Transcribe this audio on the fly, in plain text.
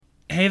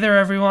Hey there,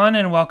 everyone,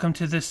 and welcome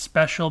to this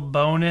special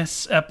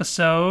bonus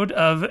episode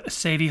of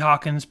Sadie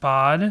Hawkins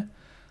Pod.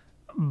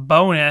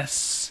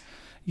 Bonus.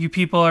 You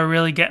people are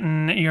really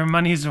getting your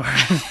money's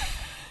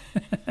worth.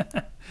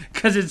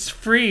 Because it's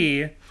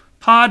free.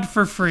 Pod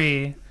for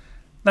free.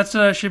 That's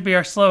should be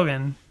our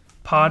slogan.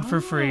 Pod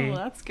for free.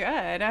 That's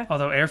good.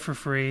 Although air for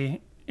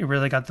free, it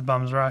really got the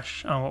bums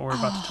rush on what we're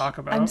about to talk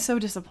about. I'm so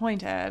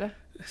disappointed.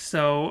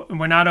 So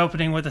we're not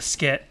opening with a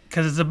skit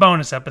because it's a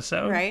bonus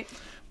episode. Right?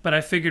 But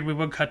I figured we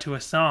would cut to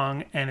a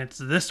song, and it's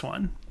this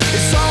one.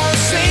 It's all the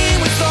same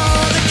with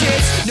all the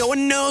kids. No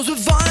one knows what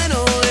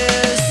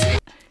vinyl is.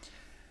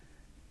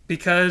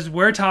 Because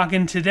we're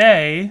talking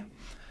today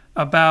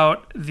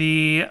about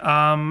the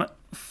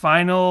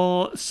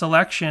final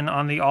selection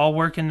on the All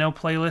Work and No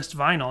Playlist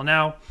vinyl.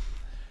 Now,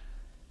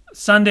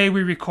 Sunday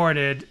we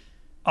recorded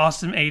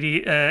awesome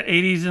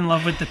 80s in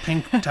love with the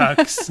pink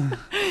tux.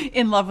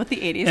 In love with the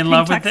 80s. In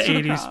love with the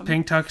 80s,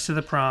 pink tux to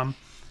the prom.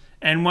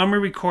 And when we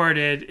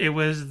recorded, it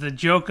was the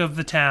joke of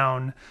the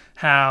town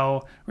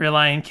how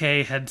Relient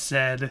K had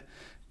said,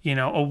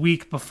 a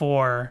week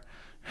before,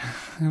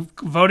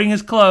 voting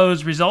is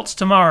closed, results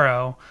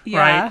tomorrow,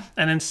 right?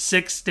 And in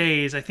 6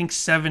 days, I think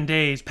 7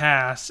 days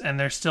pass, and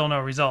there's still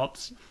no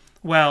results.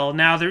 Well,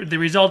 now the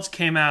results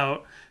came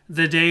out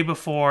the day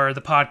before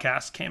the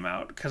podcast came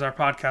out, because our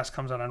podcast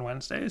comes out on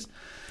Wednesdays.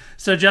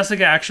 So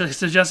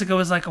Jessica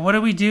was like, what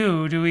do we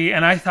do?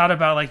 And I thought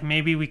about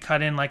maybe we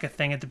cut in a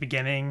thing at the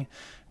beginning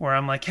where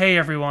I'm like, hey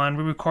everyone,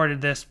 we recorded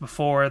this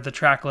before the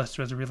track list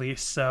was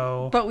released,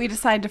 so. But we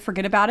decided to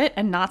forget about it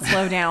and not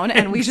slow down,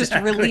 and we just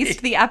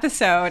released the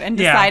episode and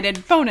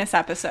decided bonus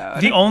episode.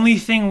 The only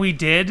thing we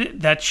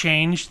did that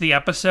changed the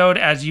episode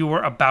as you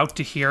were about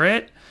to hear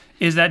it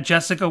is that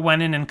Jessica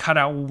went in and cut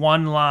out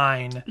one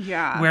line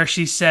where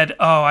she said,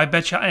 oh, I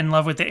bet you In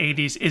Love with the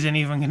 80s isn't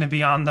even going to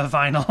be on the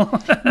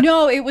vinyl.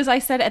 No, it was, I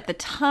said at the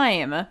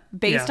time,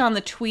 based on the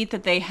tweet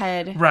that they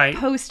had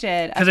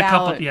posted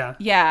about,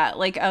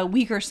 a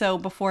week or so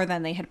before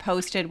then, they had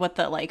posted what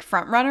the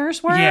front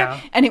runners were,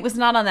 and it was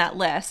not on that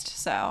list,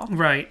 so.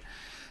 Right.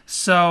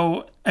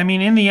 So,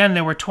 in the end,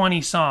 there were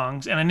 20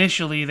 songs, and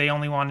initially they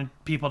only wanted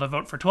people to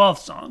vote for 12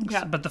 songs,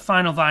 but the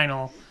final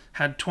vinyl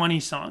had 20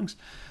 songs.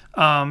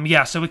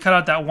 So we cut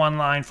out that one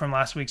line from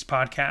last week's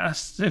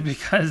podcast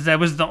because that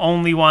was the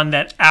only one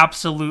that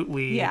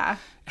absolutely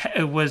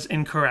was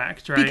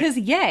incorrect, right? Because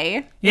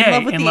In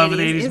Love with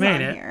the 80s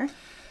made it. Here.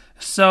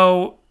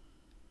 So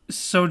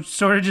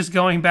sort of just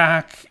going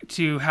back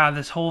to how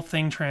this whole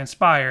thing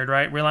transpired,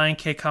 right? Relient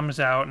K comes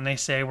out and they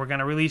say, we're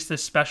going to release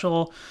this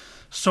special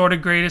sort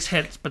of greatest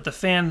hits, but the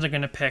fans are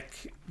going to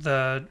pick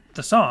the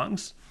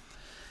songs.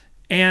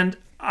 And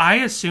I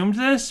assumed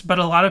this, but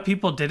a lot of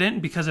people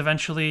didn't, because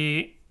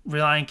eventually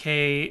Relient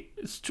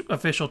K's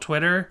official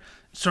Twitter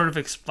sort of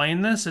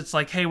explained this. It's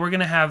like, hey, we're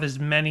going to have as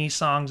many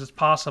songs as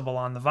possible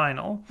on the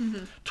vinyl.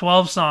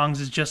 12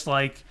 songs is just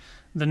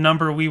the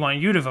number we want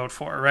you to vote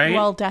for, right?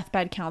 Well,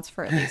 Deathbed counts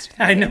for at least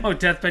 3. I know,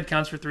 Deathbed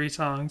counts for 3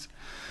 songs.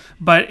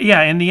 But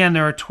yeah, in the end,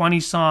 there are 20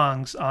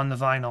 songs on the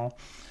vinyl.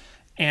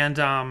 And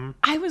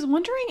I was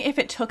wondering if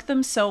it took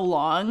them so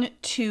long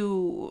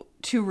to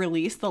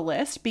release the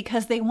list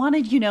because they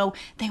wanted,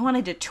 they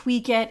wanted to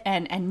tweak it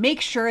and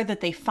make sure that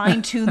they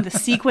fine-tuned the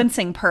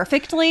sequencing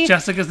perfectly.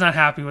 Jessica's not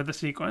happy with the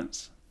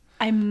sequence.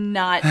 I'm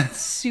not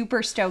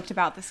super stoked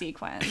about the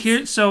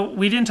sequence. So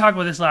we didn't talk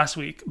about this last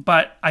week,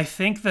 but I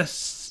think the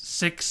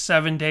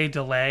 6-7 day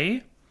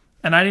delay,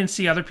 and I didn't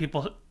see other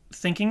people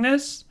thinking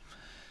this,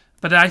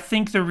 but I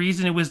think the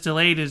reason it was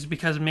delayed is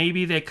because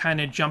maybe they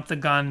kind of jumped the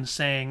gun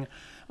saying,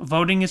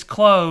 voting is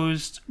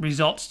closed,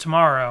 results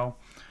tomorrow.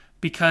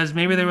 Because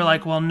maybe they were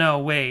like, well, no,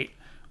 wait.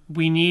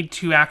 We need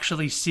to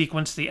actually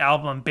sequence the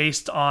album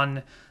based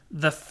on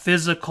the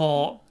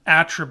physical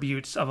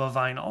attributes of a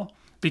vinyl.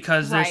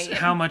 Because there's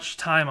how much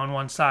time on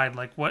one side?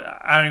 What?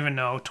 I don't even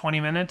know. 20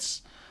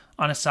 minutes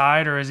on a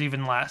side, or is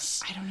even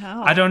less?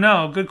 I don't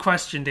know. Good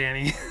question,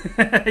 Danny.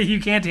 You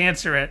can't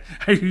answer it.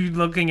 Are you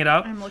looking it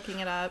up? I'm looking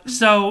it up.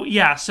 So,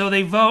 so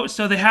they vote.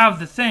 So they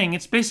have the thing.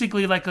 It's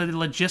basically like a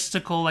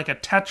logistical, like a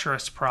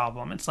Tetris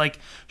problem. It's like,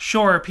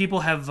 sure, people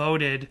have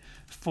voted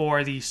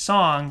for these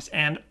songs,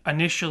 and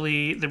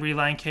initially the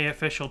Relient K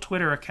official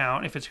Twitter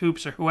account, if it's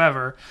Hoops or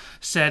whoever,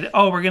 said,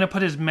 oh, we're going to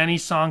put as many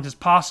songs as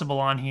possible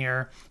on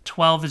here.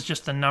 12 is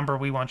just the number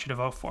we want you to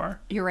vote for.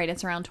 You're right,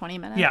 it's around 20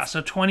 minutes. Yeah,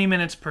 so 20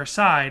 minutes per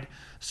side.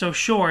 So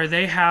sure,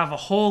 they have a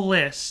whole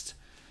list,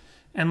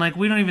 and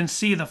we didn't even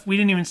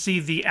see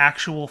the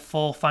actual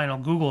full final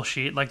Google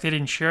sheet. They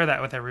didn't share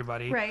that with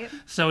everybody. Right.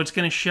 So it's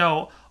going to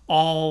show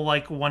all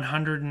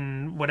 100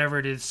 and whatever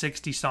it is,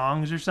 60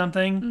 songs or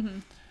something. Mm-hmm.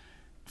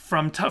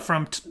 From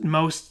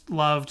most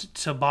loved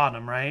to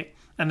bottom, right?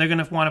 And they're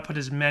going to want to put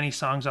as many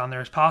songs on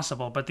there as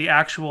possible. But the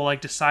actual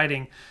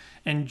deciding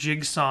and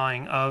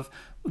jigsawing of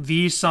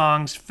these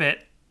songs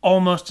fit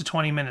almost to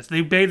 20 minutes.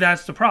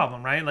 That's the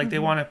problem, right? They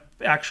want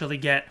to actually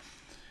get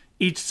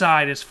each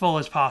side as full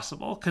as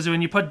possible. Because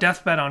when you put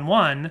Deathbed on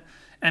one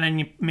and then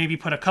you maybe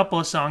put a couple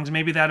of songs,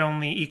 maybe that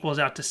only equals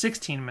out to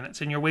 16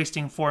 minutes, and you're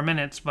wasting 4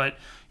 minutes, but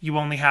you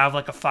only have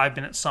like a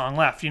 5-minute song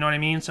left. You know what I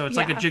mean? So it's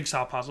like a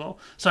jigsaw puzzle.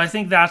 So I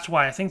think that's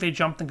why. I think they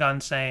jumped the gun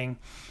saying,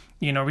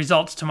 you know,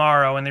 results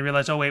tomorrow, and they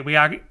realized, oh wait, we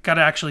got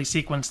to actually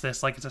sequence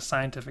this like it's a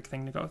scientific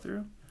thing to go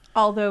through.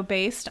 Although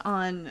based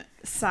on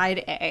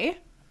side A,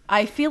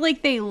 I feel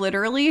like they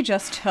literally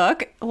just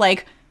took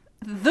like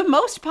the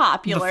most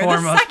popular,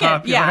 the second.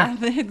 Popular. Yeah,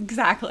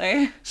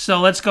 exactly. So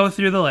let's go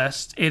through the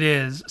list. It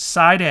is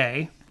side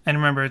A, and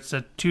remember it's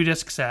a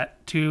 2-disc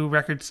set, 2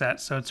 record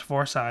set, so it's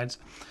 4 sides.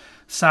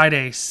 Side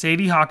A,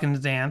 Sadie Hawkins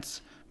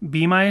Dance,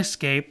 Be My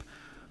Escape,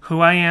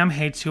 Who I Am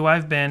Hates Who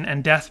I've Been,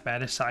 and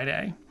Deathbed is side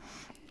A.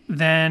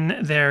 Then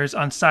there's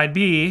on side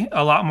B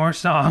a lot more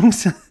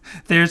songs.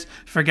 There's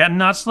Forget and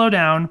Not Slow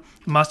Down,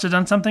 Must Have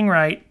Done Something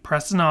Right,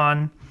 Pressin'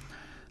 On,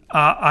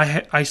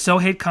 I So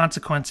Hate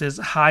Consequences,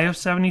 High of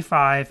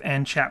 75,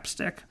 and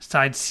Chapstick.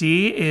 Side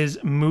C is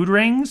Mood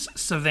Rings,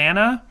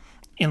 Savannah,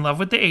 In Love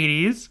with the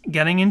 80s,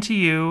 Getting Into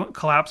You,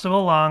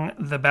 Collapsible Lung,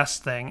 The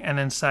Best Thing. And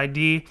then side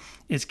D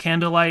is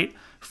Candlelight,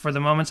 For the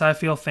Moments I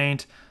Feel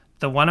Faint,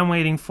 The One I'm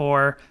Waiting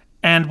For,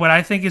 and what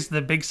I think is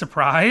the big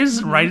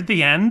surprise, right at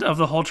the end of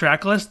the whole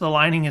track list, The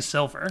Lining is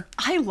Silver.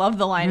 I love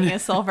The Lining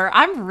is Silver.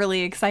 I'm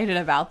really excited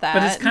about that.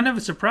 But it's kind of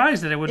a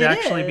surprise that it would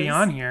actually be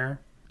on here.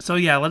 So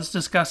yeah, let's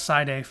discuss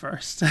side A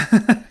first.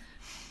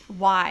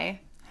 Why?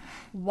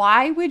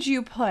 Why would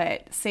you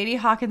put Sadie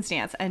Hawkins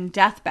Dance and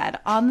Deathbed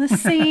on the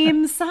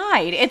same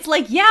side? It's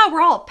like, yeah,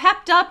 we're all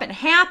pepped up and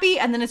happy,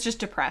 and then it's just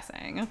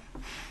depressing.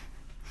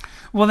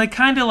 Well, they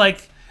kind of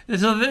like,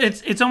 so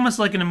it's almost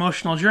like an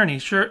emotional journey.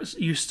 Sure,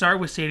 you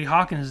start with Sadie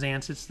Hawkins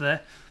Dance. It's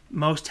the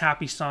most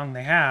happy song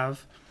they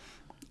have.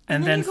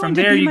 And then from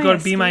there, you go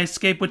to Be My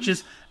Escape, which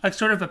is like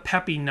sort of a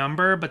peppy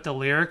number, but the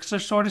lyrics are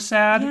sort of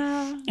sad.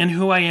 Yeah. And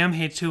Who I Am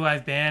Hates Who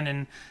I've Been,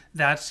 and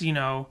that's, you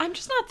know. I'm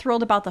just not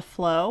thrilled about the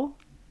flow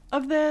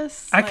of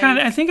this.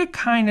 I think it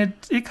kind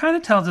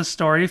of tells a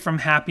story from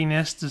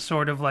happiness to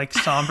sort of like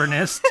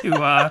somberness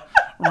to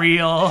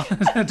real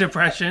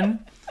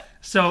depression.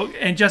 So,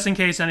 and just in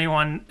case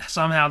anyone,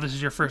 somehow this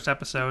is your first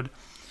episode,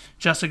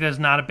 Jessica is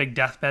not a big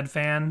Deathbed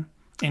fan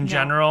in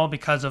general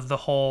because of the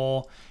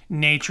whole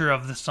nature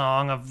of the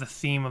song, of the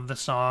theme of the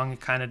song.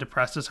 It kind of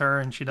depresses her,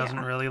 and she doesn't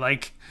really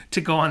like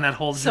to go on that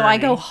whole journey. So I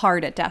go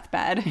hard at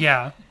Deathbed.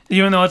 Yeah,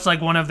 even though it's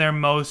like one of their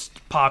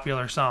most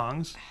popular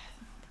songs.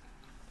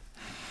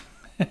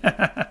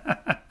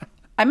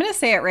 I'm going to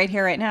say it right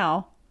here, right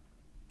now.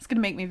 It's going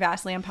to make me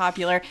vastly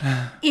unpopular.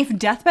 If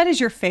Deathbed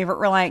is your favorite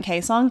Relient K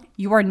song,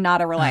 you are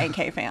not a Relient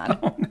K fan.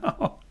 Oh,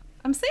 no.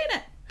 I'm saying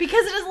it.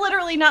 Because it is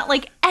literally not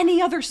like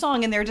any other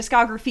song in their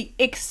discography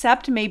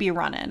except maybe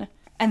Runnin'.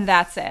 And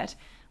that's it.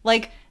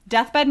 Like,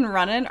 Deathbed and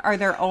Runnin' are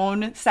their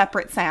own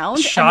separate sound.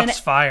 Shots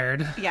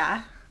fired.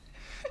 Yeah.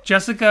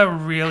 Jessica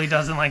really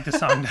doesn't like the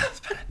song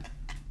Deathbed.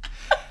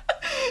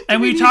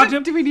 And we talked.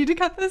 Do we need to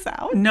cut this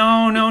out?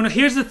 No.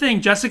 Here's the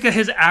thing. Jessica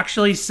has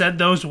actually said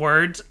those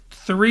words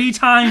 3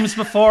 times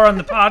before on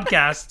the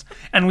podcast,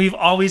 and we've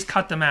always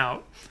cut them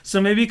out. So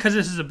maybe because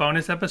this is a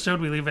bonus episode,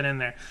 we leave it in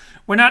there.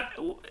 We're not,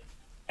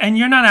 and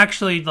you're not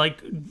actually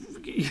like,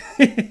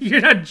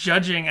 you're not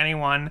judging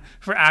anyone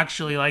for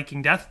actually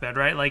liking Deathbed,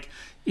 right? Like,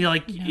 you're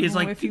like, it's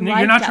like you're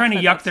not trying to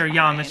yuck their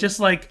yum. It's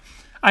just like,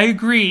 I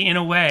agree in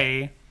a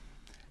way.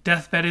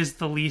 Deathbed is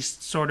the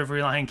least sort of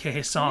Relient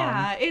K song.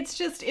 Yeah,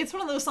 it's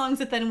one of those songs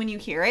that then when you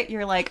hear it,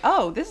 you're like,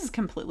 oh, this is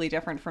completely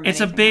different from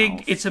anything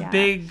else. It's a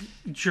big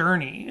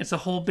journey. It's a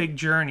whole big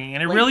journey.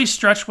 And it really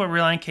stretched what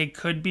Relient K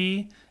could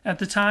be at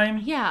the time.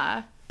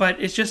 Yeah.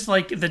 But it's just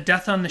like the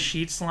Death on the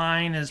Sheets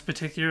line is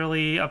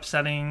particularly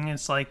upsetting.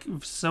 It's like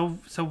so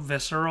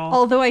visceral.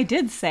 Although I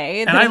did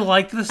say that... And I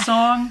like the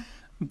song,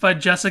 but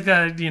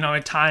Jessica,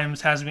 at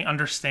times has me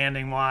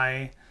understanding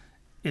why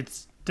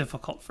it's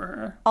difficult for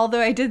her. Although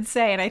I did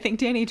say, and I think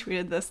Danny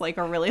tweeted this like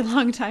a really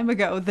long time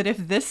ago, that if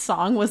this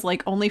song was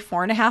like only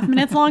 4.5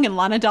 minutes long and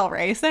Lana Del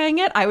Rey sang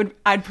it,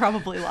 I'd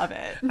probably love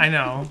it. I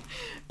know.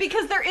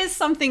 Because there is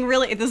something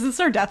really, this is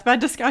our Deathbed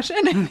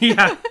discussion.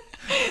 Yeah.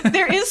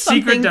 There is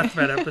something secret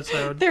Deathbed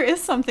episode. There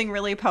is something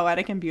really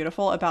poetic and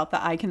beautiful about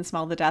the I can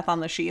smell the death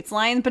on the sheets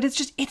line, but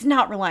it's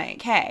not Relient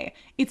K.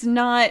 It's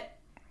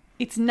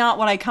not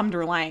what I come to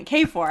Relient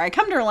K for. I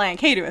come to Relient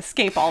K to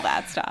escape all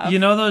that stuff. You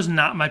know those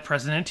Not My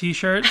President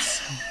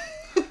t-shirts?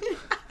 Yes.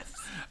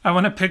 I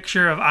want a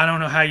picture of, I don't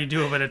know how you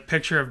do it, but a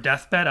picture of a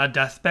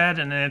deathbed,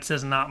 and then it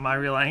says Not My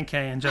Relient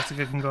K, and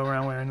Jessica can go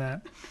around wearing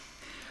that.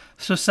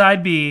 So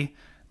side B,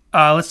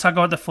 let's talk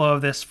about the flow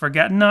of this.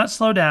 Forget and Not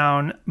Slow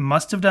Down,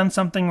 Must Have Done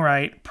Something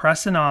Right,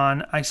 Pressin'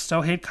 On, I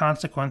So Hate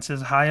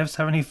Consequences, High of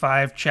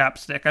 75,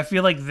 Chapstick. I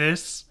feel like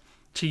this,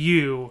 to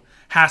you,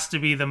 has to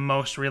be the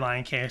most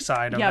Relient K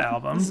side of the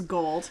album. This is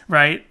gold.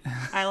 Right?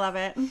 I love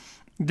it.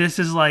 This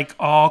is like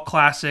all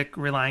classic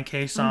Relient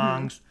K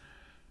songs.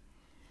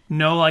 Mm-hmm.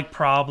 No like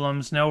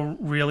problems, no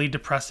really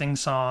depressing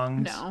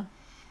songs.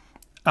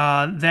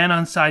 No. Then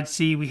on side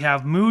C, we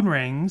have Mood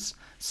Rings,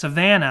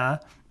 Savannah,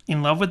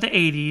 In Love with the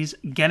 80s,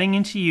 Getting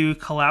Into You,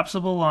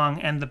 Collapsible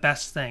Lung, and The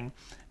Best Thing.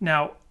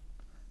 Now,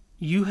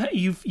 you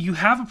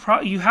have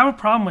a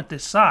problem with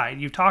this side.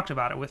 You've talked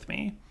about it with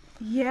me.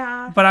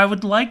 Yeah. But I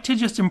would like to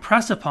just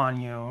impress upon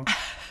you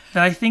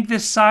that I think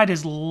this side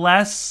is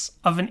less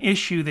of an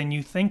issue than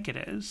you think it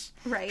is.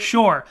 Right.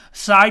 Sure,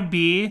 side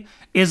B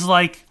is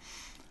like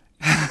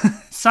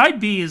side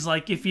B is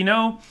like, if you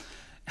know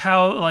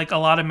how like a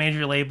lot of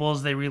major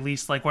labels, they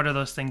release like, what are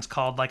those things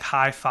called, like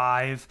high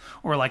five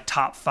or like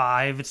top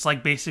five? It's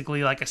like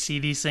basically like a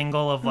CD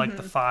single of like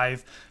the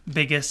 5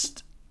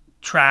 biggest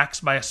tracks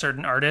by a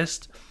certain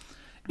artist.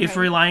 If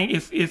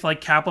if like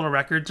Capitol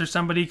Records or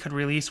somebody could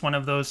release one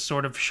of those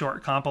sort of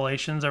short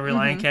compilations of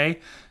Relient K,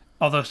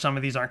 although some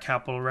of these aren't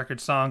Capitol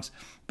Records songs,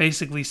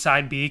 basically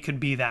side B could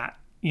be that.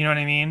 You know what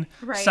I mean?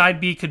 Right. Side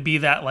B could be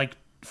that like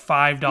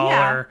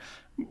 $5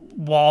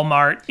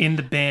 Walmart in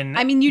the bin.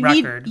 I mean,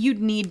 record.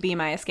 You'd need Be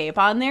My Escape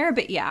on there,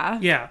 but yeah.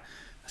 Yeah.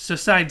 So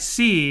side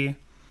C,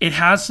 it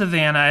has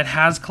Savannah, it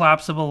has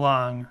Collapsible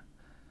Lung,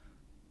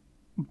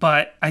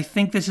 but I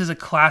think this is a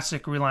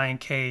classic Relient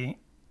K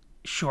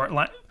short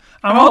line.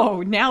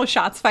 Now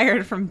shots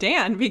fired from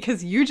Dan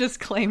because you just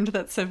claimed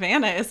that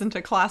Savannah isn't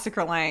a classic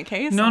Relient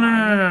K song.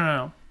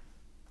 No.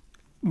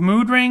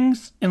 Mood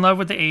Rings, In Love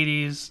with the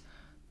 80s,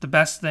 The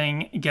Best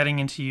Thing, Getting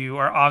Into You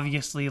are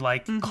obviously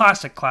like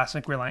classic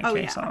Relient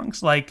K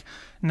songs. Like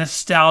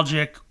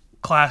nostalgic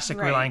classic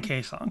Relient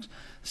K songs.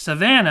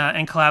 Savannah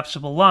and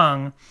Collapsible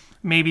Lung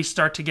maybe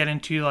start to get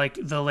into like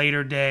the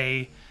later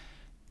day,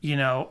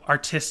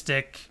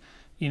 artistic,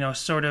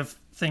 sort of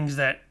things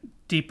that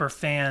deeper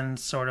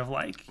fans sort of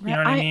like. You know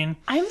what I mean?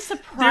 I'm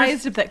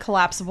surprised that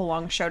Collapsible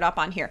Lung showed up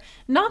on here.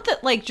 Not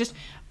that like just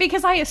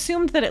because I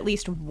assumed that at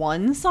least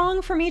one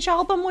song from each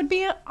album would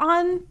be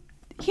on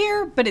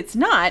here, but it's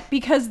not,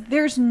 because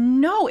there's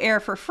no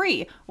Air for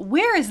Free.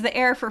 Where is the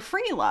Air for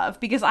Free love?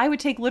 Because I would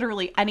take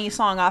literally any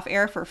song off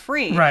Air for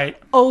Free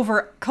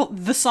over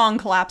the song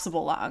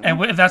Collapsible Lung.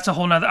 And that's a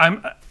whole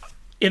nother...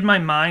 In my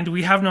mind,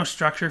 we have no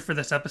structure for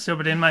this episode,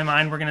 but in my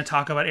mind, we're going to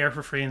talk about Air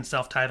for Free and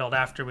Self-Titled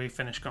after we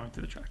finish going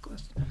through the track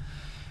list.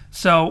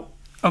 So,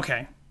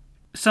 okay.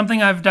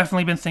 Something I've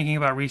definitely been thinking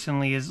about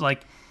recently is,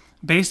 like,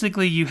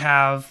 basically you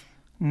have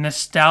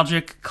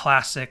nostalgic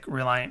classic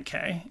Relient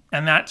K,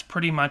 and that's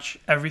pretty much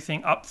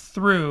everything up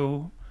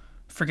through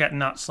Forget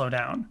Not Slow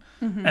Down.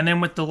 And then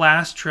with the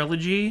last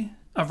trilogy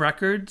of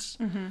records,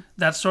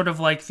 that's sort of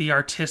like the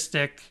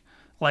artistic,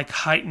 like,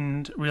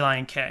 heightened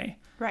Relient K.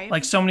 Right.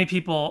 Like, so many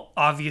people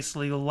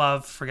obviously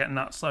love Forget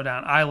Not Slow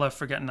Down. I love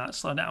Forget Not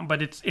Slow Down.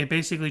 But it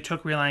basically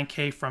took Relient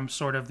K from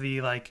sort of the,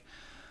 like,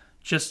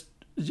 just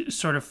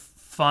sort of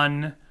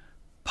fun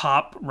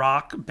pop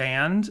rock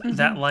band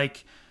that,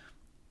 like,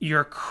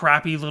 your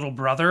crappy little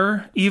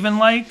brother even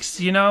likes,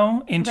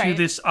 into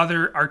this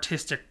other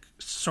artistic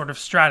sort of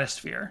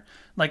stratosphere.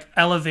 Like,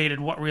 elevated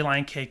what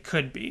Relient K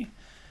could be.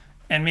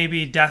 And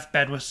maybe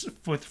Deathbed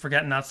with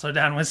Forget Not Slow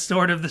Down was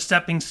sort of the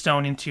stepping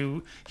stone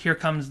into here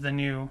comes the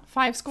new...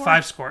 5 Score?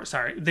 5 Score,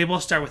 sorry. They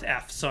both start with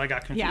F, so I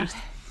got confused.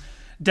 Yeah.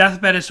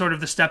 Deathbed is sort of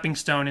the stepping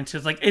stone into...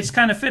 Like, it's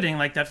kind of fitting,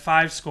 like that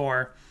 5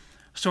 Score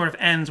sort of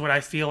ends what I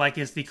feel like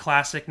is the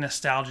classic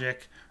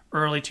nostalgic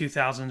early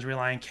 2000s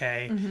Relient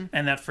K,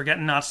 and that Forget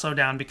Not Slow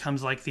Down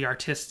becomes like the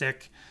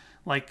artistic,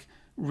 like...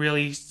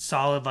 really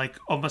solid, like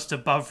almost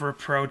above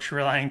reproach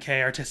Relient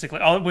K artistically.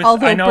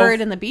 Although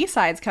Bird and the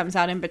B-Sides comes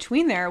out in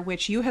between there,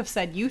 which you have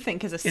said you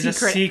think is a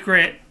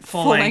secret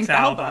full-length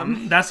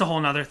album. That's a whole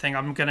nother thing.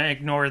 I'm going to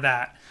ignore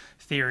that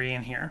theory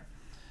in here.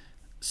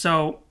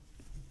 So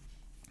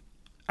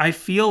I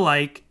feel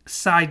like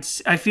so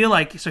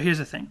here's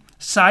the thing.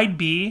 Side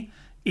B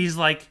is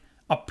like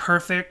a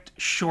perfect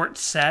short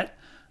set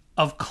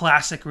of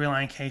classic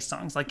Relient K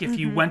songs. Like if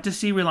you went to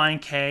see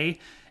Relient K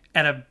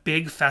at a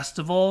big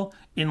festival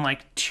in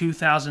like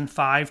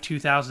 2005,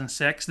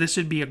 2006, this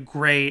would be a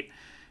great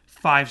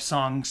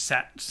 6-song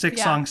set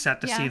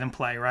to see them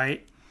play,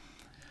 right?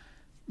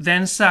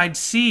 Then side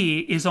C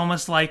is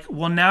almost like,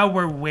 well, now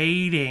we're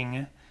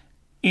wading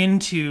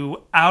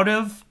out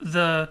of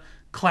the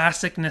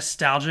classic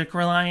nostalgic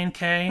Relient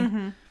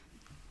K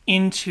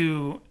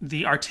into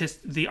the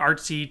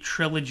artsy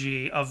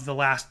trilogy of the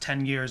last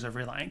 10 years of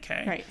Relient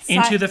K. Right.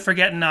 Into the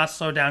Forget Not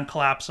Slow Down,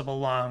 Collapsible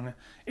Lung,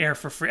 Air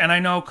for Free. And I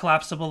know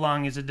Collapsible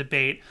Lung is a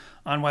debate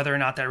on whether or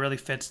not that really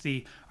fits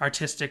the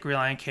artistic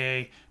Relient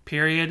K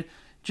period.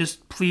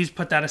 Just please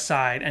put that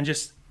aside and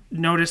just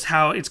notice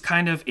how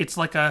it's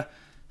like a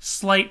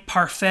slight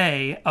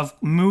parfait of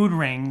Mood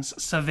Rings,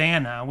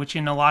 Savannah, which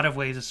in a lot of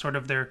ways is sort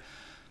of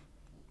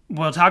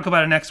we'll talk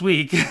about it next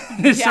week,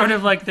 it's sort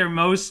of like their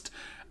most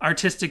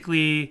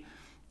artistically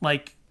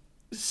like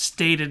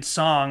stated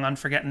song on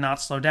Forget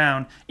Not Slow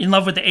Down. In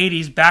Love with the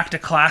 80s, back to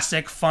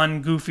classic,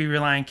 fun, goofy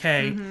Relient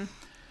K.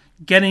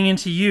 Getting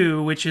Into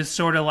You, which is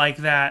sort of like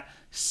that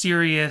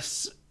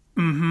serious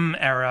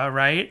era,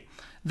 right?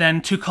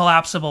 Then to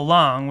Collapsible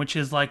Lung, which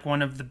is like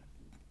one of the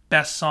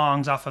best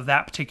songs off of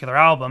that particular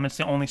album. It's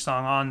the only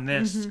song on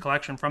this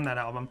collection from that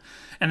album.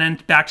 And then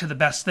back to The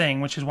Best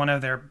Thing, which is one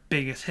of their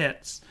biggest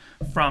hits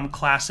from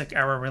classic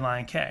era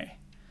Relient K.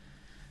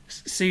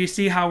 So you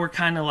see how we're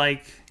kind of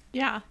like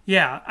Yeah.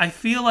 Yeah, I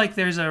feel like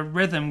there's a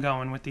rhythm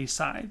going with these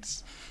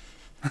sides.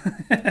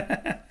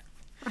 I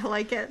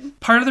like it.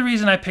 Part of the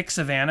reason I picked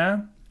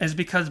Savannah is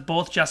because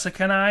both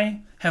Jessica and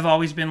I have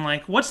always been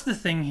like, what's the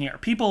thing here?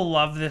 People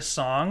love this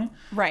song.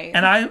 Right.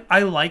 And I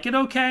like it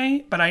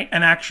okay, but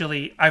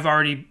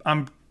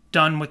I'm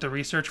done with the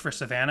research for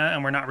Savannah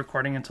and we're not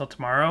recording until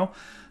tomorrow.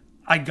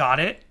 I got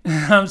it.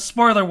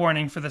 Spoiler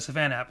warning for the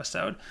Savannah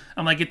episode.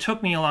 I'm like, it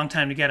took me a long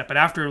time to get it, but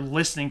after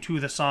listening to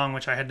the song,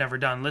 which I had never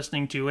done,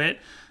 listening to it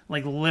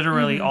like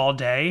literally all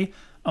day,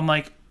 I'm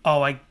like,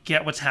 oh, I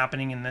get what's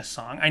happening in this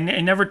song.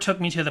 It never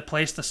took me to the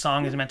place the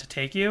song is meant to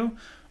take you,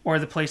 or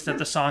the place that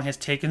the song has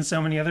taken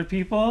so many other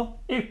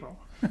people. April.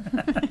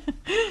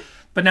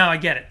 But now I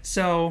get it.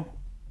 So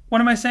what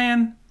am I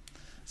saying?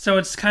 So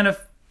it's kind of,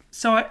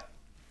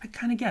 I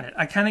kind of get it.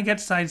 I kind of get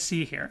side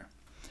C here.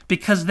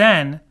 Because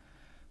then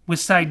with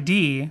side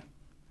D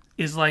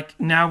is like,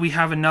 now we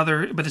have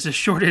another, but it's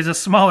a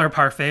smaller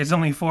parfait. It's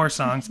only 4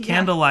 songs. Yeah.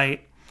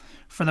 Candlelight,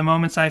 For the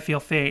Moments I Feel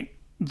Faint,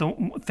 The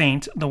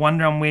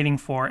Wonder I'm Waiting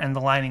For, and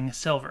The Lining is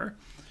Silver.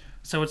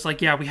 So it's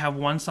like, yeah, we have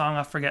 1 song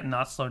off Forget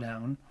Not Slow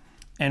Down,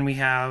 and we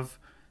have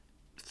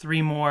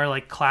 3 more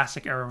like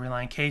classic era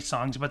Relient K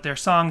songs, but they're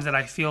songs that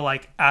I feel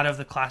like out of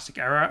the classic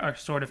era are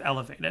sort of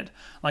elevated.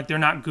 Like they're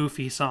not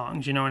goofy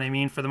songs, you know what I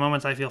mean? For the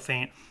Moments I Feel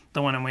Faint,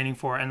 The One I'm Waiting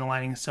For, and The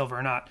Lining is Silver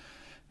are not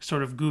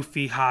sort of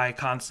goofy high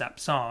concept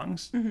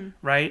songs,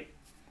 right?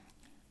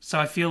 So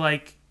I feel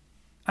like,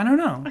 I don't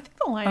know. I think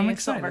The Lining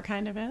is Silver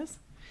kind of is.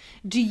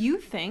 Do you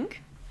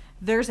think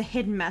there's a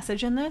hidden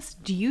message in this?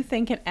 Do you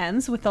think it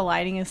ends with The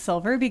Lining is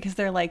Silver because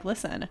they're like,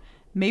 listen,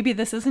 maybe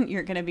this isn't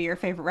going to be your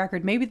favorite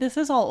record. Maybe this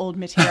is all old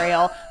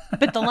material,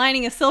 but The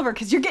Lining is Silver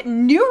because you're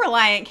getting new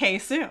Relient K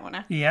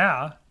soon.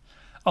 Yeah.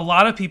 A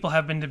lot of people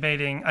have been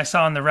debating. I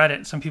saw on the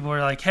Reddit, some people were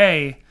like,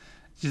 hey,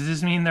 does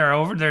this mean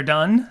they're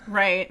done?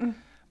 Right.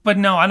 But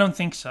no, I don't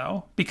think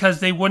so. Because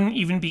they wouldn't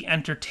even be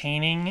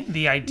entertaining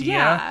the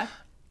idea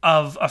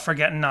of a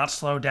Forget Not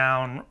Slow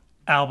Down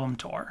album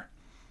tour.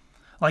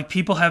 Like,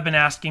 people have been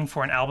asking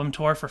for an album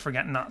tour for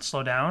Forget Not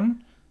Slow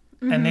Down,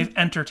 and they've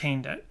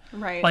entertained it.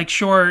 Right. Like,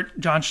 sure,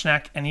 John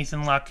Schneck and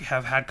Ethan Luck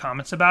have had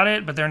comments about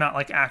it, but they're not,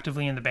 like,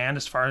 actively in the band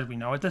as far as we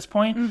know at this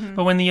point.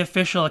 But when the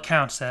official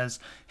account says,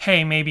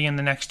 hey, maybe in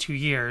the next 2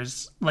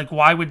 years, like,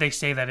 why would they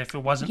say that if it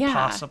wasn't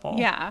possible?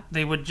 Yeah.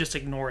 They would just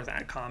ignore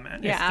that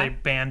comment if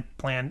they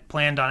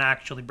planned on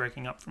actually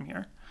breaking up from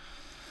here.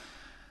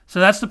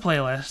 So that's the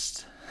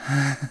playlist.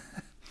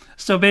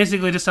 So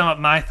basically, to sum up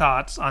my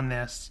thoughts on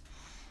this,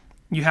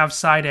 you have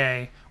side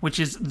A, which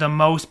is the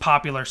most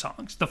popular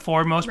songs, the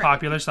 4 most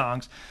popular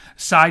songs.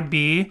 Side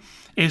B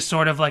is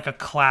sort of like a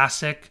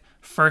classic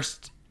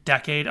first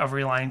decade of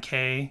Relient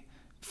K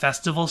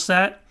festival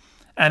set.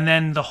 And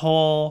then the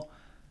whole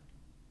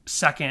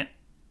second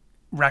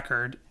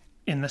record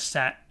in the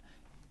set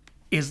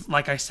is,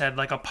 like I said,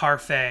 like a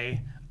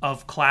parfait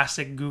of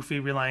classic goofy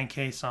Relient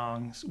K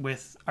songs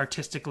with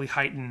artistically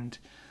heightened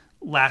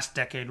last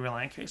decade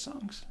Relient K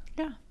songs.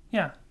 Yeah.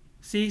 Yeah.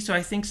 See, so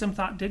I think some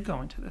thought did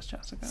go into this,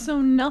 Jessica. So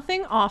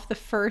nothing off the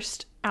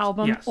first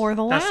album or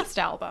the last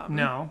album.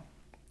 No.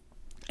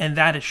 And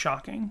that is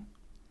shocking.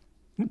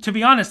 To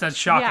be honest, that's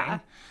shocking. Yeah.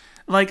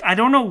 Like, I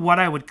don't know what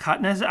I would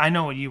cut. I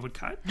know what you would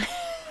cut.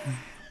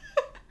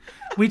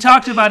 We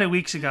talked about it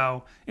weeks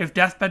ago. If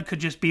Deathbed could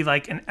just be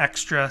like an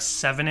extra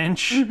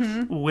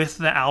 7-inch with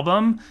the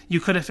album, you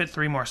could have fit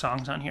 3 more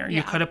songs on here. Yeah.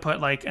 You could have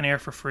put like an Air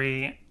for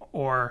Free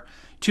or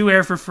 2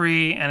 Air for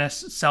Free and a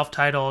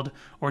self-titled,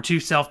 or 2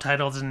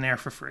 self-titles and an Air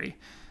for Free,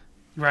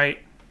 right?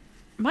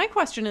 My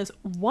question is,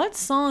 what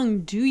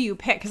song do you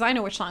pick? Because I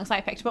know which songs I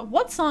picked, but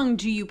what song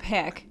do you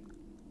pick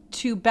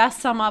to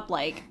best sum up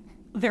like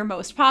their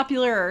most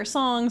popular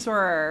songs,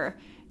 or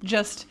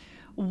just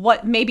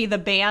what maybe the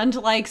band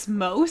likes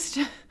most?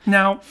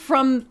 Now,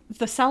 from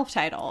the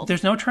self-titled.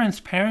 There's no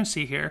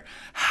transparency here.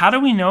 How do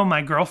we know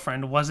My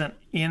Girlfriend wasn't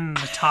in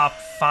the top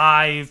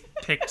 5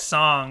 picked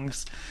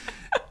songs?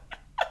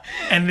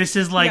 And this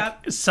is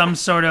like some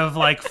sort of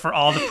like For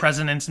All the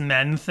President's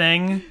Men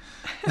thing.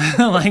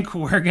 Like,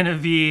 we're going to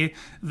be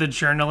the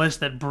journalists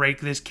that break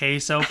this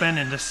case open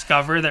and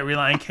discover that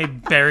Relient K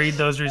buried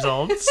those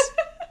results.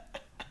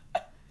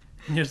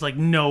 And there's like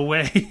no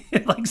way.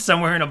 Like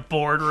somewhere in a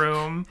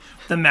boardroom,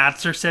 the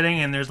mats are sitting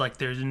and there's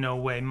no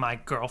way My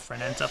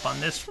Girlfriend ends up on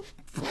this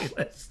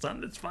playlist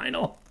on this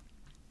final.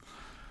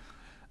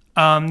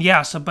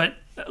 But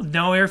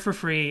no Air for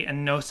Free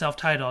and no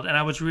self-titled. And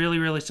I was really,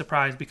 really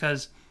surprised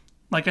because,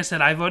 like I said,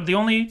 the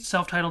only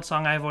self-titled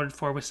song I voted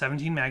for was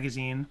 17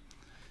 Magazine.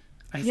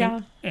 I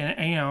think,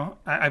 and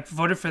I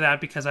voted for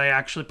that because I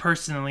actually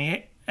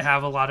personally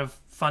have a lot of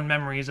fun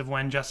memories of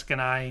when Jessica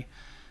and I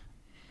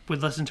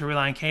would listen to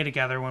Relient K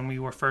together when we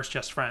were first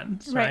just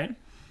friends, right?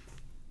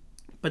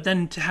 But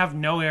then to have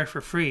No Air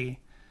for Free,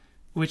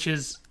 which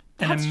is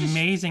an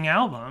amazing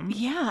album.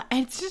 Yeah,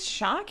 and it's just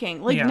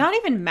shocking. Like, not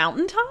even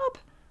Mountaintop?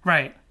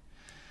 Right.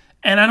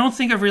 And I don't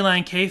think of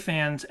Relient K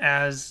fans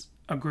as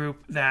a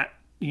group that,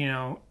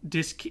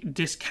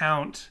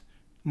 discount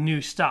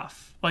new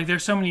stuff. Like,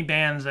 there's so many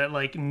bands that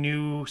like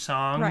new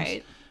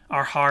songs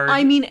are hard.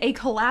 I mean, a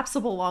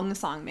collapsible lung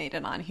song made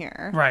it on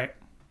here. Right.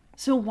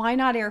 So why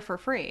not Air for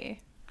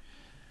Free?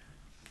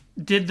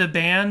 Did the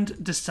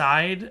band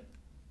decide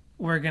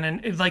we're going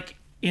to, like,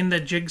 in the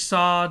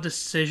Jigsaw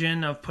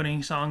decision of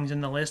putting songs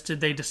in the list, did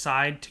they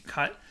decide to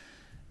cut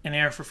an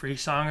Air for Free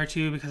song or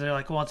two because they're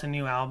like, well, it's a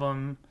new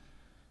album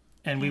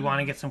and we want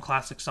to get some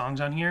classic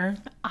songs on here?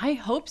 I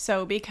hope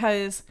so,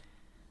 because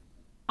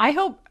I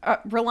hope,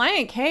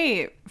 Relient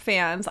K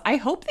fans, I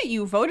hope that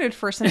you voted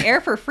for some Air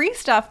for Free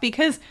stuff,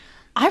 because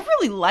I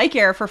really like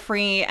Air for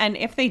Free, and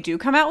if they do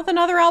come out with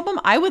another album,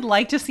 I would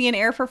like to see an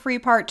Air for Free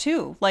part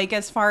 2, like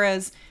as far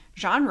as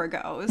genre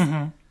goes.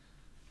 Mm-hmm.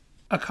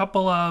 A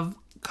couple of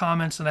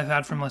comments that I've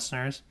had from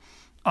listeners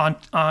on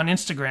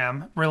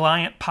Instagram.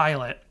 Reliant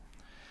Pilot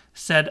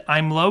said,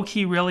 I'm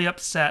low-key really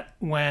upset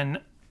when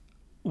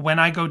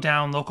I go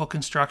down local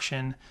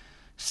construction,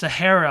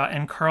 Sahara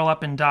and Curl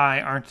Up and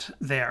Die aren't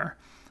there.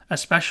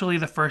 Especially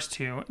the first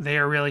two. They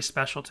are really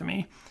special to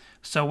me.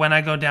 So when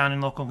I go down in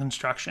local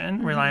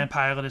construction, Reliant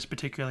Pilot is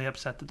particularly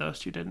upset that those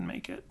two didn't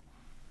make it.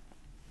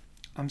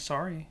 I'm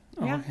sorry.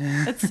 Yeah,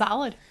 it's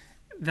solid.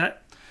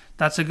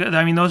 That's a good,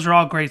 I mean, those are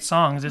all great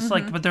songs. It's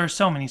like, but there are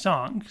so many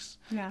songs.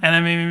 Yeah. And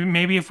I mean,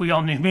 maybe if we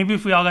all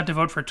got to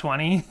vote for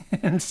 20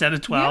 instead of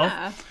 12.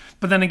 Yeah.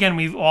 But then again,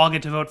 we all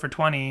get to vote for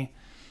 20.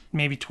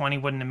 Maybe 20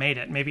 wouldn't have made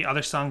it. Maybe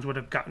other songs would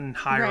have gotten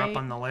higher up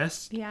on the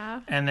list. Yeah.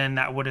 And then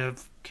that would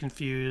have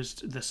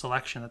confused the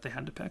selection that they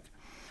had to pick.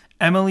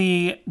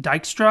 Emily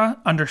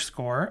Dykstra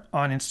 _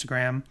 on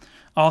Instagram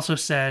also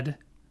said,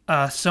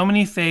 so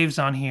many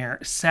faves on here.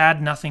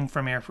 Sad nothing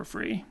from Air for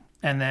Free.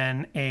 And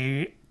then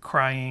a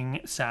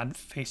crying sad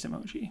face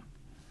emoji.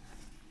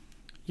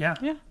 Yeah.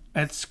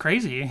 It's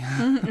crazy.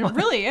 It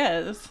really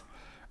is.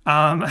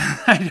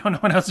 I don't know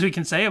what else we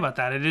can say about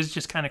that. It is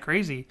just kind of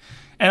crazy.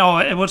 And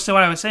so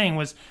what I was saying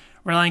was,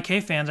 Relient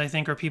K fans, I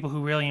think, are people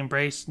who really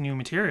embrace new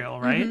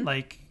material, right?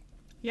 Like,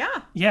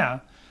 yeah.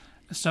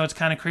 So it's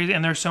kind of crazy.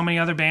 And there's so many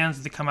other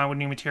bands that come out with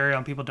new material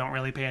and people don't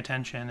really pay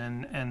attention.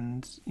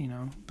 And you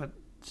know, but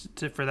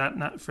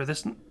for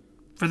this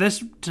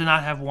to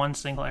not have one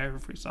single Air for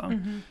Free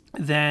song.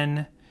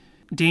 Then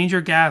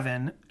Danger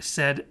Gavin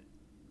said,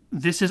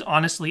 this is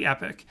honestly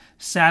epic.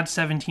 Sad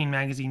 17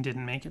 magazine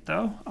didn't make it,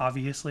 though.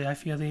 Obviously, I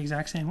feel the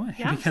exact same way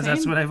because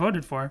that's what I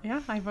voted for.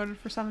 Yeah, I voted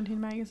for 17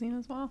 magazine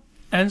as well.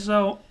 And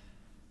so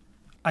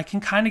I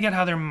can kind of get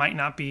how there might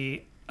not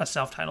be a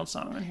self-titled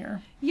song on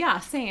here. Yeah,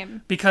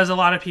 same. Because a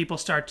lot of people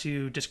start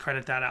to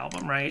discredit that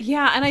album, right?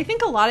 Yeah, and I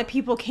think a lot of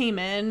people came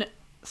in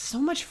so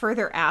much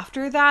further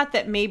after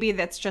that maybe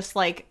that's just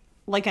like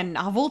a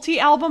novelty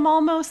album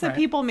almost that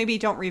people maybe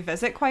don't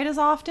revisit quite as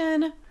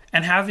often.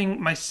 And having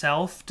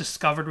myself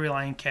discovered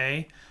Relient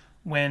K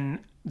when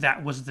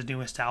that was the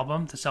newest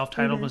album, the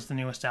self-titled was the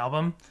newest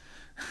album,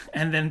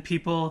 and then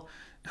people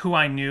who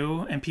I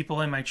knew and people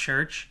in my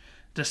church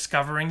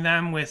discovering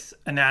them with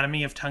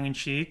Anatomy of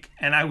Tongue-in-Cheek,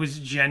 and I was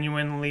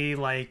genuinely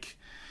like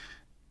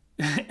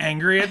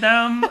angry at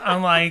them.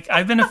 I'm like,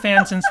 I've been a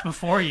fan since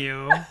before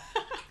you,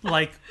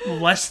 like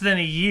less than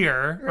a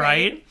year,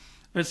 right?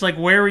 But it's like,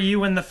 where were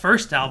you when the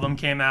first album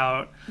came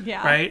out?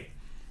 Yeah. Right?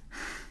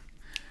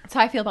 That's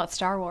how I feel about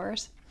Star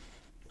Wars.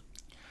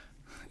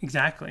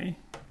 Exactly.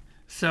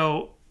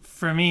 So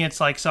for me, it's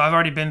like, so I've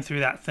already been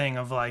through that thing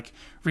of like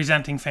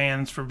resenting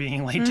fans for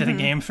being late to the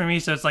game for me.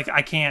 So it's like,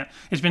 I can't,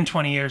 it's been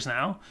 20 years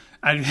now.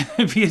 I'd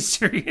be a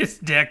serious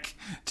dick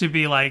to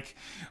be like,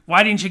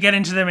 why didn't you get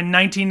into them in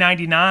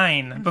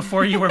 1999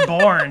 before you were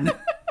born?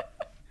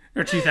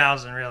 Or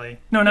 2000, really.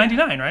 No,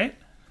 99, right?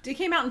 It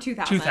came out in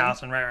 2000.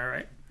 2000,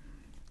 right.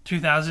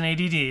 2000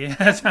 ADD.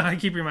 That's how I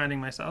keep reminding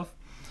myself.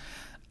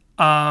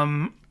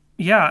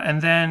 Yeah,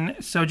 and then,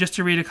 so just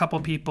to read a couple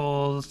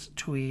people's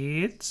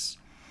tweets.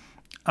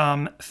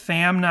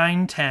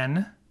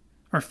 Fam910,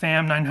 or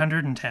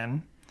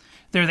Fam910,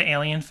 they're the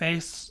alien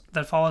face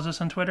that follows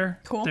us on Twitter.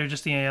 Cool. They're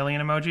just the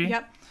alien emoji.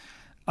 Yep.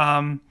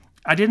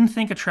 I didn't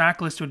think a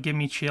track list would give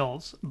me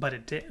chills, but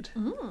it did.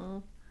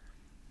 Ooh.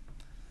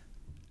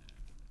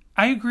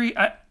 I agree.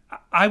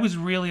 I was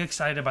really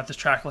excited about this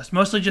track list,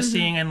 mostly just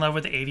seeing In Love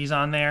with the 80s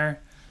on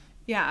there.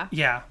 Yeah.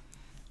 Yeah.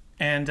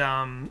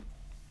 And,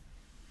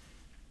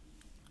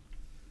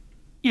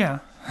 yeah.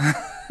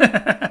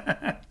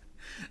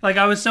 Like,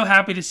 I was so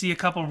happy to see a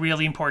couple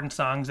really important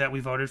songs that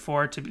we voted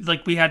for.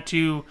 Like, we had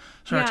two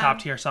sort of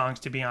top-tier songs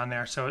to be on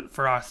there, so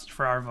for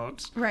our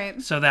votes.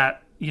 Right. So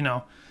that, you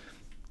know...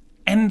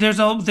 And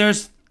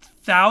there's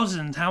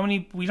thousands.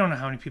 We don't know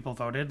how many people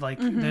voted. Like,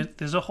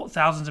 there's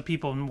thousands of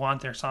people who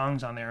want their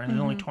songs on there, and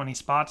there's only 20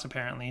 spots,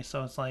 apparently.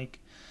 So it's like,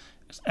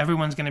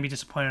 everyone's going to be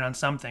disappointed on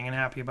something and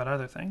happy about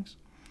other things.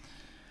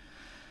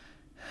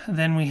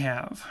 Then we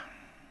have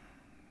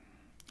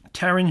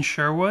Taryn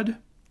Sherwood,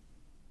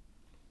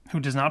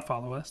 who does not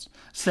follow us,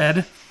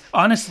 said,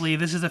 honestly,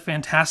 this is a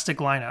fantastic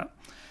lineup.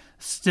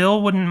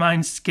 Still wouldn't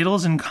mind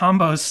Skittles and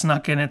combos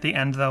snuck in at the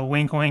end, though.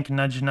 Wink, wink,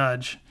 nudge,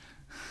 nudge.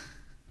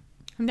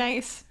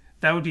 Nice.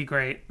 That would be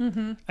great.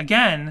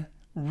 Again,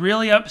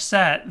 really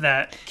upset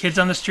that Kids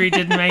on the Street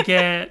didn't make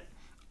it.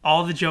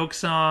 All the joke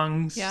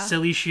songs,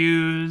 Silly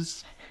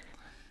Shoes.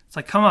 It's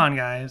like, come on,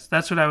 guys.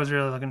 That's what I was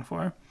really looking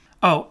for.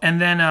 Oh,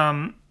 and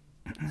then,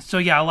 so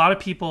yeah, a lot of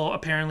people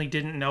apparently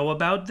didn't know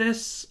about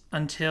this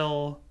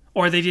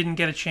or they didn't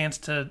get a chance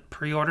to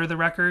pre-order the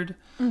record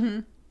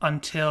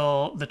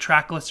until the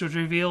track list was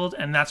revealed,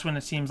 and that's when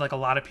it seems like a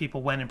lot of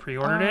people went and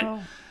pre-ordered it.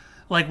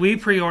 Like, we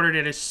pre-ordered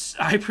it,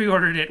 I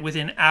pre-ordered it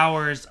within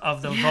hours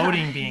of the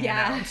voting being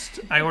announced.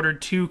 I ordered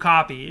 2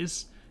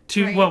 copies.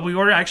 Well, we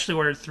actually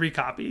ordered 3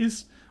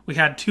 copies. We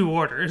had 2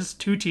 orders,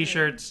 2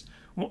 t-shirts,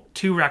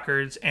 2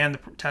 records, and the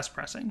test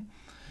pressing.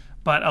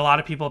 But a lot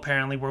of people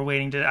apparently were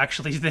waiting to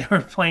they were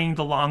playing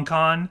the long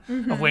con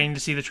of waiting to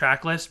see the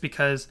track list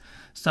because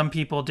some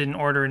people didn't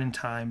order it in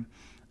time.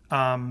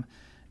 And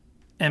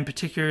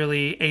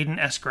particularly Aiden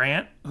S.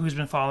 Grant, who's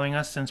been following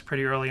us since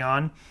pretty early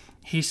on.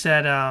 He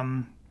said,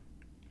 I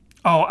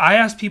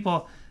asked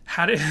people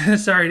sorry,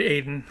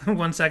 Aiden,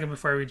 1 second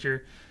before I read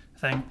your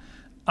thing.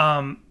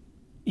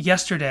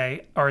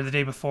 Yesterday, or the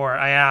day before,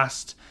 I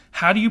asked,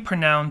 how do you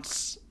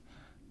pronounce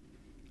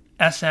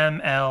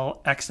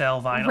SML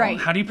XL vinyl? Right.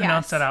 How do you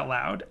pronounce that out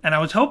loud? And I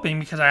was hoping,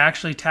 because I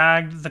actually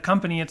tagged the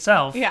company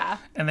itself,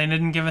 and they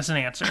didn't give us an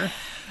answer.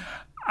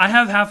 I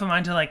have half a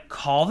mind to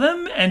call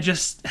them and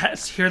just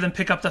hear them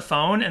pick up the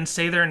phone and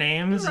say their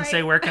names and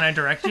say, where can I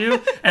direct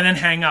you? And then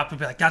hang up and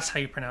be like, that's how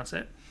you pronounce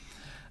it.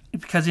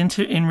 Because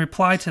in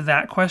reply to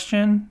that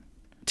question,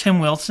 Tim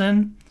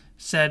Wilson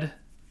said,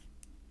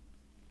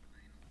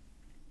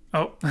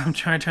 I'm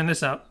trying to turn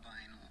this up.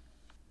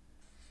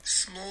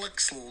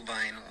 Smolixel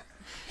vinyl.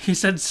 He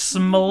said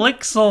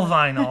Smolixel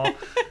vinyl.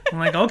 I'm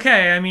like,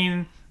 okay, I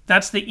mean,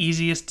 that's the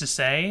easiest to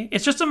say.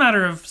 It's just a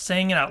matter of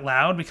saying it out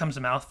loud becomes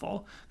a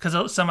mouthful.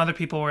 Because some other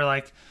people were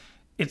like,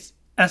 it's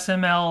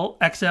SML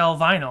XL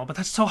vinyl, but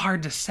that's so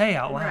hard to say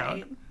out loud.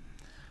 Right.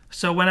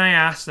 So when I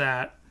asked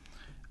that,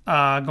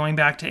 going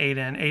back to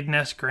Aiden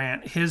S.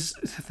 Grant, his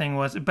thing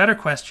was, a better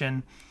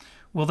question,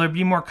 will there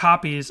be more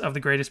copies of the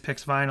Greatest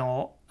Picks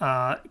vinyl?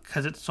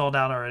 Because it's sold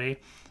out already.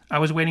 I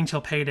was waiting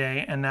till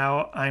payday, and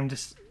now I'm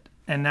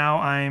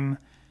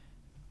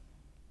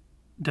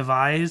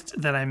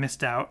devised that I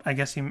missed out. I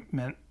guess he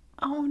meant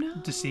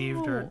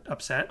deceived or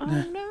upset. Oh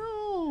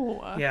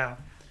no. Yeah.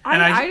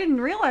 I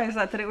didn't realize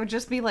that it would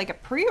just be like a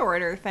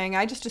pre-order thing.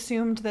 I just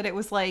assumed that it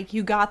was like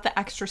you got the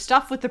extra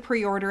stuff with the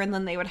pre-order and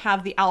then they would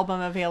have the album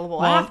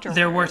available afterwards.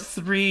 There were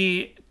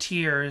 3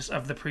 tiers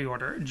of the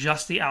pre-order.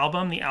 Just the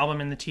album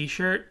in the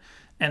t-shirt,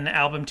 and the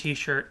album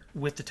t-shirt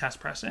with the test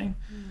pressing.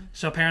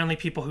 So apparently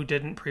people who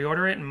didn't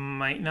pre-order it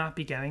might not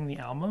be getting the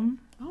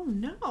album. Oh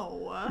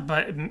no.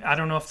 But I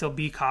don't know if there'll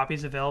be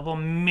copies available.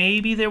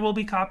 Maybe there will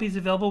be copies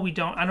available.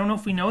 I don't know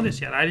if we know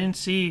this yet. I didn't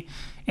see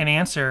an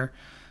answer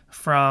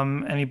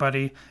from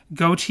anybody.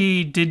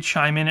 Goatee did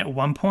chime in at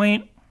one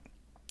point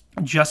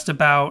just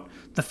about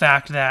the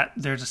fact that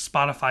there's a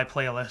Spotify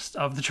playlist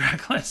of the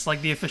track list,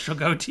 like the official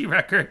Goatee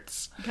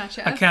Records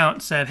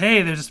account said,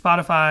 hey, there's a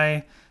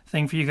Spotify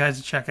thing for you guys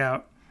to check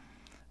out.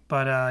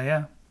 But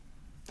yeah,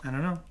 I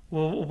don't know.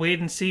 We'll wait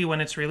and see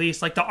when it's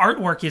released. Like, the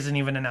artwork isn't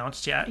even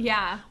announced yet.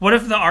 Yeah. What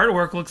if the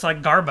artwork looks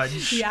like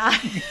garbage? Yeah.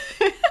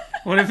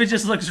 What if it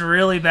just looks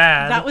really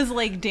bad? That was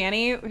like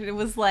Danny. It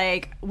was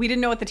like, we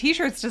didn't know what the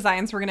t-shirts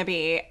designs were going to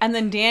be. And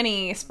then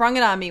Danny sprung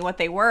it on me what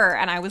they were.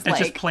 And I was it's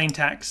just plain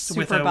text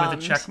with a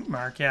check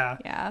mark. Yeah.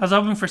 I was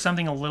hoping for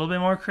something a little bit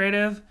more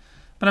creative.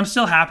 But I'm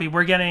still happy.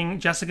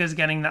 Jessica's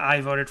getting the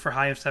I voted for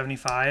High of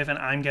 75. And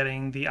I'm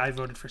getting the I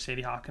voted for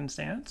Sadie Hawkins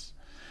dance.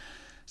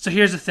 So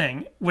here's the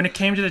thing. When it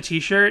came to the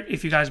t-shirt,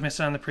 if you guys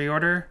missed it on the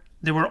pre-order,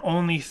 there were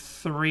only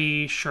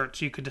 3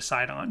 shirts you could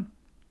decide on.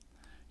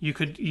 You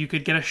could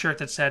get a shirt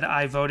that said,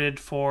 I voted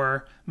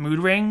for Mood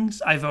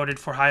Rings, I voted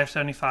for High of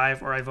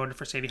 75, or I voted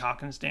for Sadie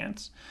Hawkins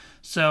dance.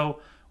 So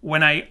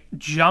when I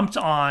jumped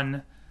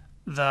on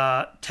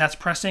the test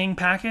pressing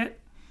packet,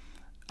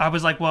 I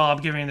was like, well, I'm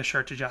giving the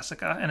shirt to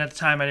Jessica. And at the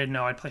time, I didn't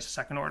know I'd place a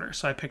second order.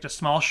 So I picked a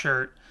small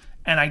shirt,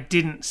 and I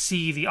didn't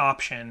see the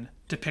option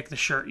to pick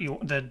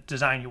the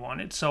design you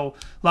wanted. So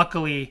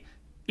luckily,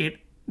 it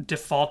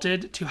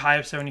defaulted to High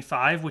of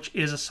 75, which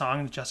is a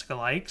song that Jessica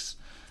likes.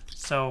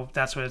 So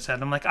that's what it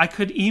said. I'm like, I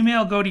could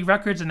email Goatee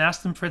Records and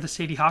ask them for the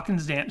Sadie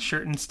Hawkins dance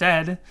shirt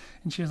instead.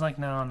 And she was like,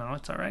 no,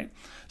 it's all right.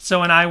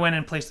 So when I went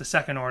and placed the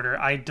second order,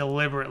 I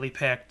deliberately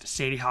picked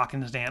Sadie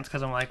Hawkins dance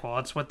because I'm like, well,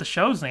 it's what the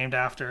show's named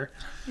after.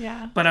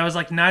 Yeah. But I was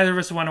like, neither of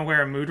us want to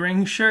wear a Mood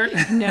Ring shirt.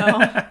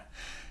 No.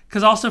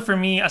 Because also for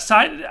me,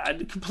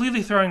 aside,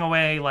 completely throwing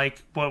away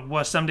like what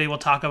was someday we'll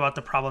talk about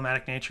the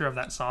problematic nature of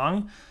that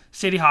song,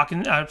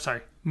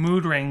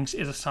 Mood Rings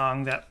is a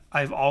song that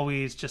I've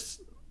always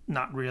just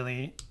not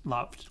really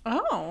loved.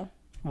 Oh.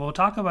 We'll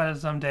talk about it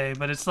someday,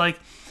 but it's like,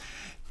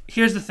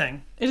 here's the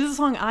thing. It is a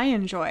song I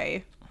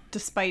enjoy,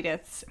 despite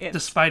its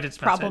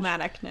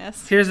problematicness.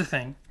 Message. Here's the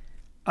thing.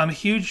 I'm a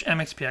huge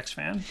MXPX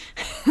fan.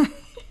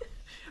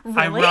 Really?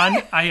 I run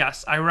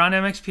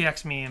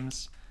MXPX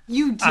memes.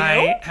 You do?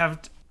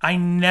 I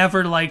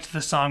never liked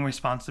the song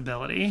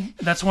Responsibility.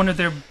 That's one of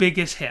their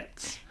biggest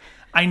hits.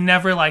 I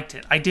never liked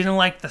it. I didn't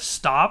like the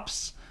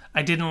stops.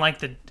 I didn't like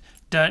the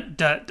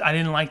I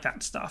didn't like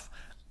that stuff.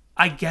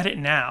 I get it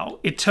now.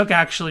 It took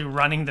actually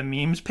running the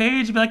memes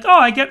page to be like, oh,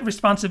 I get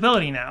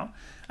responsibility now.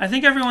 I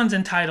think everyone's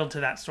entitled to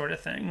that sort of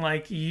thing.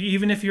 Like,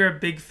 even if you're a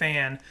big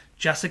fan,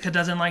 Jessica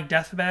doesn't like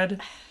Deathbed.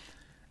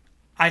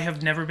 I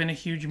have never been a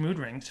huge Mood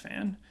Rings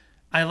fan.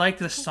 I like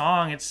the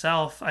song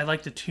itself. I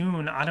like the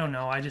tune. I don't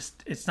know.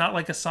 It's not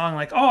like a song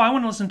like, oh, I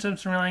want to listen to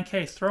some Relient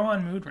K. Throw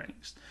on Mood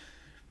Rings.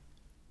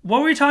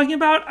 What were we talking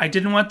about? I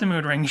didn't want the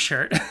Mood Rings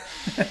shirt.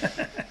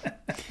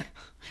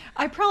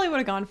 I probably would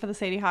have gone for the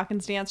Sadie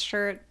Hawkins dance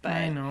shirt, but...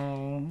 I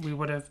know. We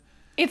would have...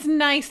 It's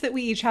nice that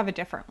we each have a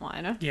different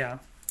one. Yeah.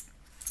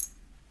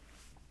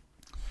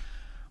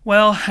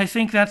 Well, I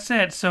think that's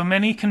it. So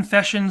many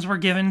confessions were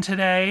given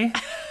today.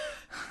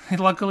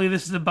 Luckily,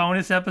 this is a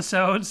bonus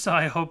episode, so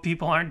I hope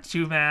people aren't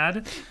too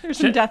mad. There's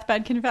some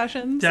deathbed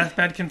confessions.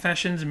 Deathbed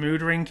confessions,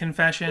 mood ring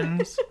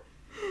confessions.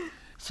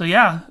 So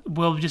yeah,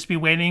 we'll just be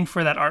waiting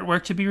for that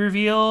artwork to be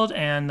revealed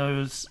and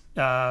those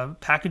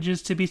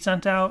packages to be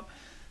sent out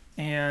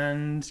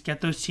and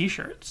get those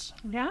t-shirts.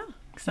 Yeah,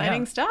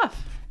 exciting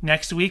stuff.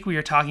 Next week, we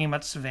are talking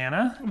about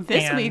Savannah.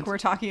 This week, we're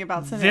talking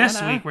about Savannah.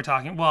 This week, we're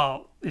talking...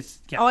 Well, it's...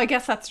 Yeah. Oh, I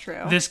guess that's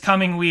true. This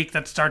coming week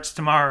that starts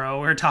tomorrow,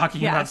 we're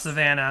talking about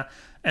Savannah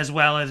as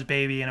well as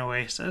Baby and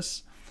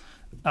Oasis.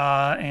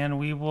 And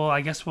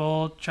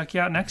we'll check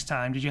you out next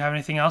time. Did you have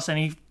anything else?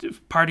 Any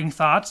parting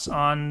thoughts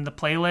on the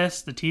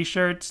playlist, the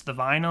t-shirts, the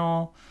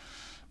vinyl,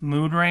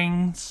 mood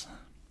rings?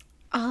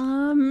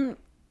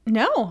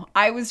 No.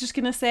 I was just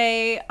going to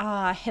say,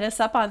 hit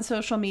us up on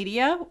social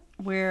media.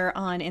 We're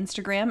on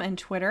Instagram and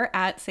Twitter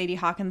at Sadie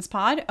Hawkins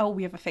Pod. Oh,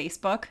 we have a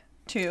Facebook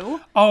too.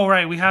 Oh,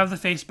 right. We have the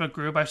Facebook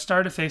group. I've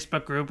started a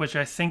Facebook group, which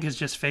I think is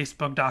just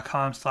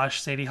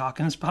facebook.com/Sadie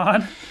Hawkins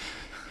Pod.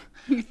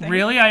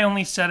 Really, I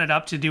only set it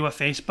up to do a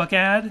Facebook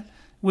ad,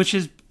 which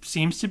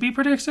seems to be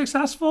pretty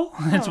successful.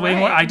 It's way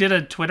more. I did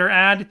a Twitter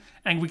ad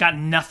and we got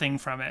nothing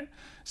from it.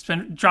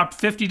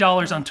 Dropped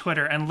 $50 on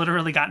Twitter and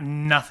literally got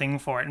nothing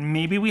for it.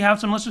 Maybe we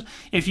have some listeners.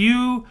 If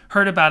you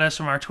heard about us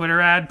from our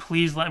Twitter ad,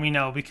 please let me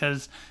know,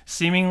 because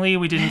seemingly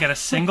we didn't get a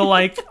single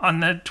like on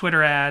the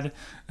Twitter ad.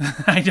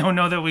 I don't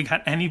know that we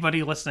got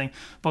anybody listening,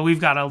 but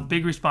we've got a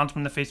big response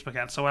from the Facebook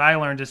ad. So what I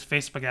learned is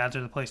Facebook ads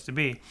are the place to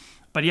be.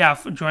 But yeah,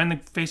 join the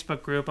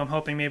Facebook group. I'm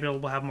hoping maybe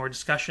we'll have more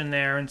discussion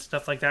there and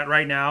stuff like that.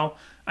 Right now,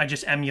 I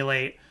just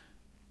emulate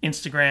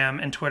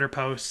Instagram and Twitter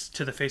posts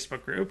to the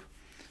Facebook group.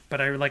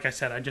 But like I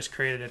said, I just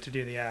created it to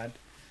do the ad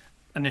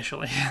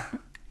initially.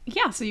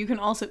 Yeah, so you can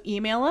also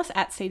email us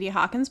at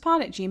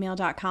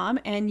sadiehawkinspod@gmail.com,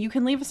 and you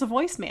can leave us a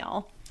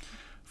voicemail.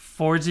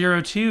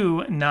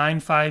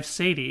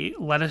 402-95-SADIE.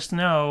 Let us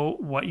know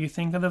what you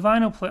think of the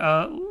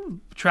vinyl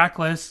track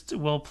list.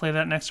 We'll play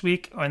that next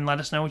week, and let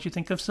us know what you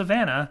think of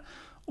Savannah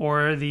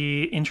or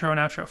the intro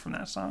and outro from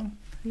that song.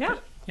 Yeah.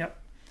 Yep.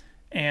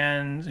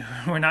 And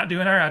we're not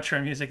doing our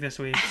outro music this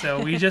week,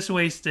 so we just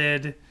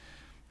wasted...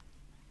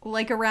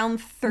 like around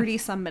 30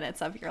 some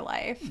minutes of your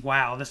life.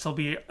 Wow, this will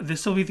be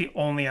the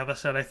only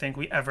episode I think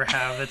we ever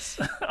have that's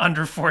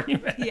under 40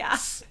 minutes. Yeah.